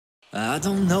I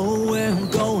don't know where I'm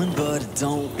going, but I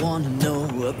don't want to know.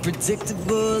 A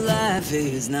predictable life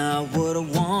is not what I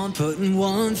want. Putting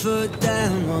one foot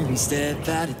down, one step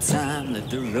at a time. Let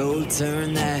the road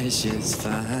turn, that's just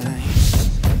fine.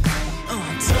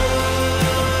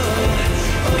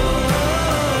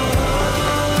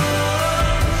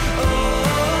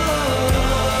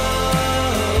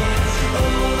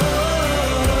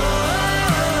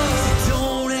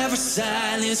 Don't ever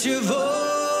silence your voice.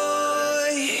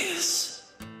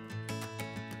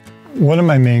 One of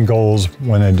my main goals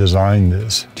when I designed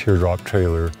this teardrop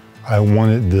trailer, I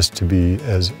wanted this to be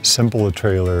as simple a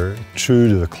trailer, true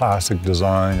to the classic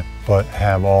design, but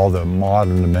have all the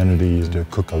modern amenities to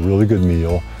cook a really good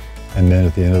meal, and then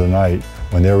at the end of the night,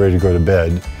 when they're ready to go to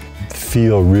bed,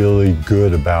 feel really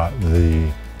good about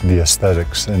the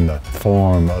aesthetics and the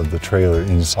form of the trailer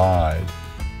inside.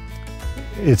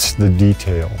 It's the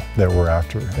detail that we're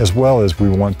after, as well as we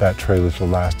want that trailer to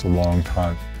last a long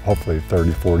time. Hopefully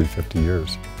 30, 40, 50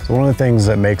 years. So one of the things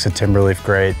that makes a Timberleaf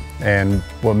great and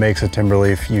what makes a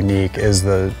Timberleaf unique is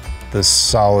the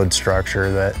solid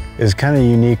structure that is kind of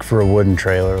unique for a wooden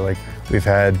trailer. Like, we've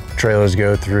had trailers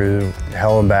go through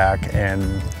hell and back and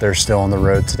they're still on the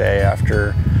road today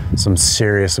after some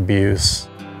serious abuse.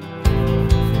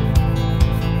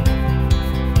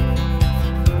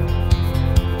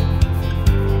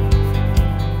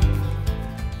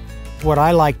 What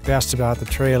I like best about the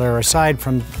trailer, aside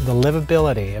from the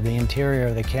livability of the interior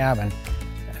of the cabin,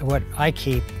 what I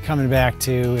keep coming back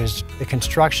to is the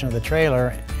construction of the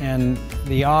trailer and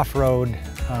the off-road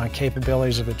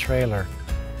capabilities of the trailer.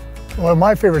 Well,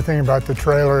 my favorite thing about the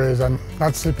trailer is I'm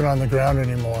not sleeping on the ground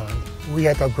anymore. We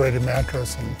got the upgraded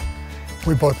mattress and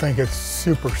we both think it's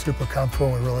super, super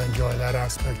comfortable and we really enjoy that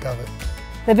aspect of it.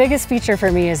 The biggest feature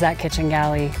for me is that kitchen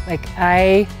galley. Like,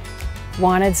 I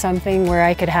wanted something where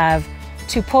I could have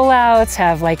 2 pullouts,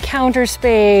 have like counter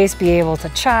space, be able to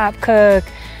chop, cook.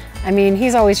 I mean,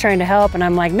 he's always trying to help and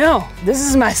I'm like, no, this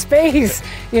is my space.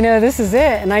 You know, this is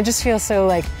it. And I just feel so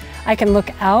like I can look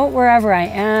out wherever I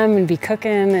am and be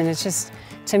cooking, and it's just,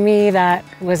 to me, that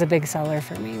was a big seller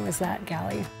for me, was that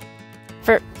galley.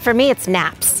 For me, it's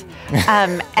naps.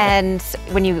 And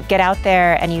when you get out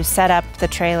there and you set up the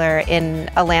trailer in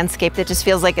a landscape that just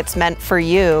feels like it's meant for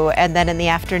you, and then in the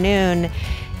afternoon,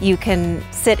 you can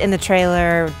sit in the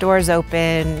trailer, doors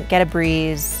open, get a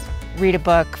breeze, read a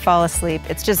book, fall asleep.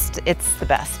 It's the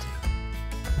best.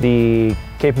 The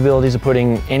capabilities of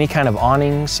putting any kind of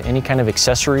awnings, any kind of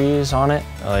accessories on it,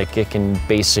 like, it can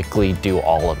basically do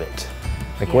all of it.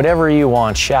 Like, whatever you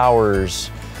want, showers,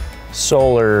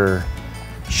 solar,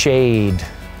 shade,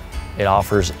 it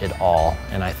offers it all.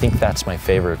 And I think that's my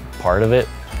favorite part of it,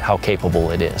 how capable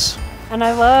it is. And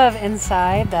I love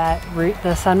inside that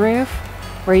the sunroof,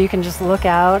 where you can just look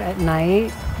out at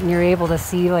night and you're able to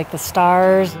see like the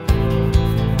stars.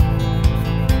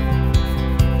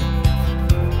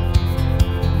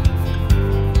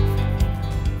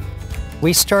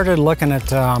 We started looking at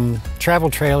travel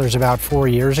trailers about 4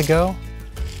 years ago,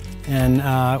 and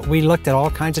we looked at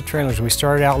all kinds of trailers. We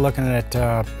started out looking at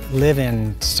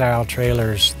live-in style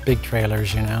trailers, big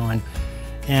trailers, you know,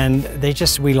 and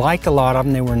we liked a lot of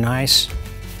them. They were nice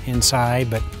inside,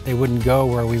 but they wouldn't go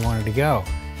where we wanted to go,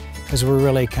 because we're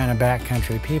really kind of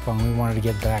backcountry people and we wanted to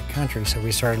get backcountry. So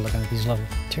we started looking at these little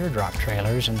teardrop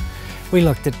trailers, and we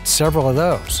looked at several of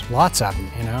those, lots of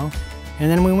them, you know. And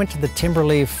then we went to the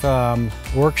Timberleaf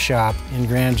workshop in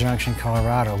Grand Junction,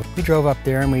 Colorado. We drove up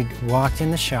there and we walked in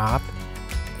the shop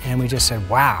and we just said,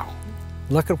 wow,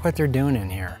 look at what they're doing in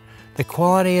here. The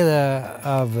quality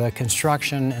of the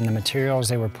construction and the materials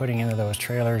they were putting into those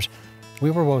trailers, we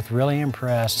were both really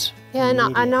impressed. Yeah,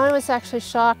 and I was actually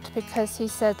shocked because he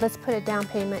said, let's put a down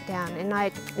payment down. And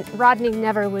Rodney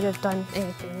never would have done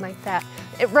anything like that.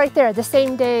 Right there, the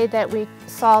same day that we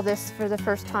saw this for the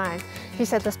first time, he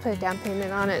said, let's put a down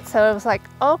payment on it. So it was like,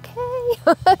 okay.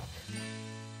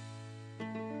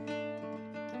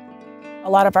 A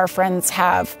lot of our friends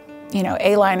have, you know,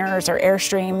 A-liners or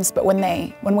Airstreams, but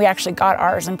when we actually got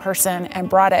ours in person and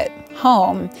brought it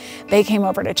home, they came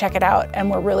over to check it out and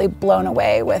were really blown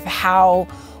away with how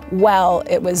well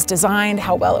it was designed,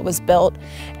 how well it was built.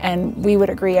 And we would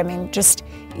agree, I mean, just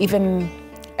even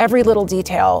every little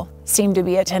detail seemed to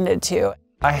be attended to.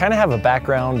 I kind of have a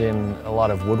background in a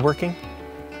lot of woodworking,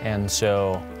 and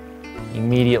so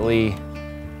immediately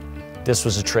this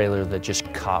was a trailer that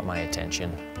just caught my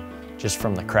attention, just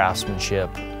from the craftsmanship,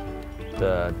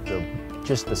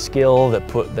 just the skill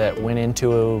that went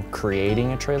into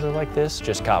creating a trailer like this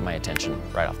just caught my attention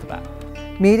right off the bat.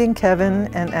 Meeting Kevin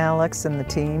and Alex and the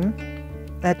team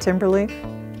at Timberleaf,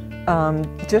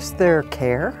 just their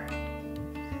care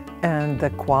and the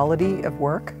quality of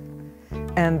work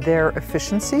and their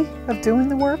efficiency of doing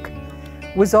the work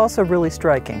was also really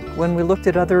striking. When we looked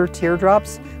at other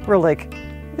teardrops, we're like,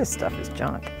 this stuff is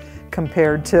junk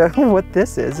compared to what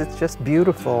this is. It's just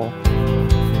beautiful.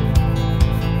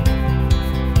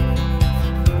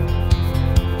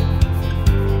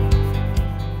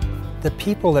 The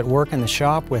people that work in the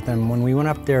shop with him, when we went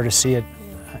up there to see it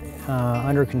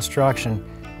under construction,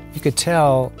 you could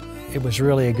tell it was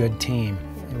really a good team.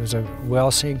 It was a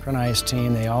well-synchronized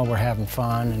team. They all were having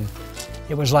fun, and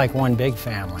it was like one big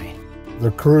family.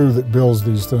 The crew that builds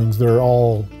these things, they're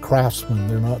all craftsmen.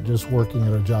 They're not just working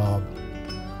at a job.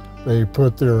 They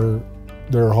put their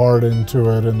heart into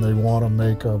it, and they want to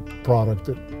make a product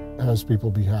that has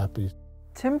people be happy.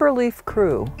 Timberleaf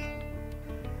crew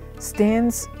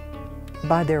stands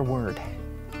by their word.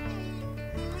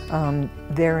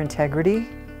 Their integrity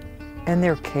and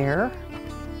their care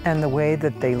and the way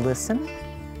that they listen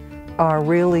are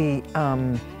really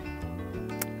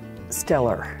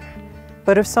stellar.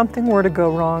 But if something were to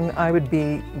go wrong, I would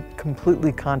be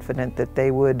completely confident that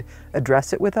they would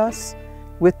address it with us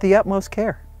with the utmost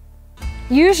care.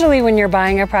 Usually when you're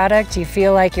buying a product, you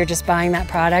feel like you're just buying that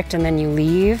product and then you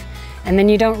leave, and then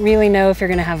you don't really know if you're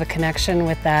going to have a connection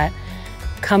with that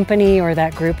company or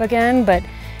that group again. But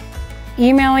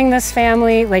emailing this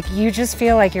family, like, you just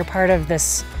feel like you're part of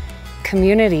this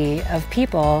community of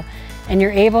people, and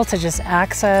you're able to just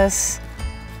access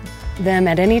them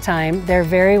at any time. They're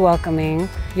very welcoming.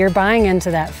 You're buying into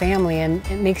that family, and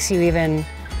it makes you even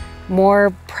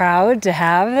more proud to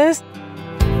have this.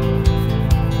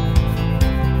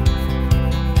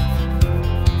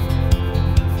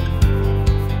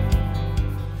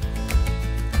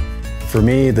 For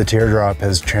me, the teardrop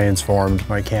has transformed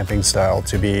my camping style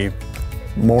to be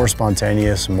more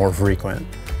spontaneous and more frequent.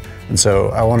 And so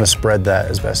I want to spread that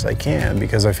as best I can,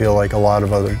 because I feel like a lot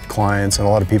of other clients and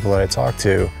a lot of people that I talk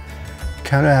to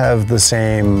kind of have the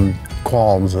same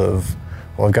qualms of,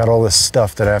 well, I've got all this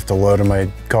stuff that I have to load in my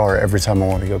car every time I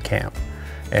want to go camp.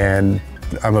 And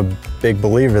I'm a big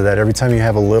believer that every time you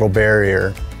have a little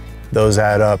barrier, those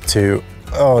add up to,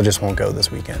 oh, I just won't go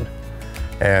this weekend.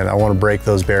 And I want to break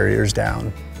those barriers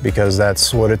down, because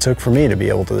that's what it took for me to be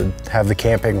able to have the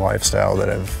camping lifestyle that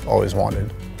I've always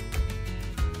wanted.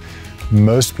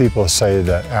 Most people say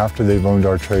that after they've owned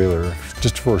our trailer,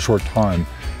 just for a short time,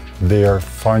 they are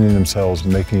finding themselves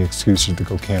making excuses to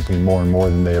go camping more and more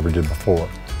than they ever did before.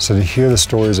 So to hear the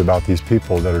stories about these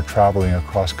people that are traveling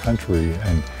across country,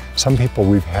 and some people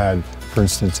we've had, for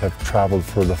instance, have traveled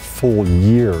for the full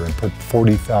year and put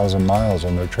 40,000 miles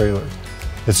on their trailer.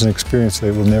 It's an experience they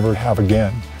will never have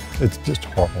again. It's just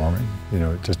heartwarming,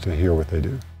 just to hear what they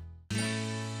do.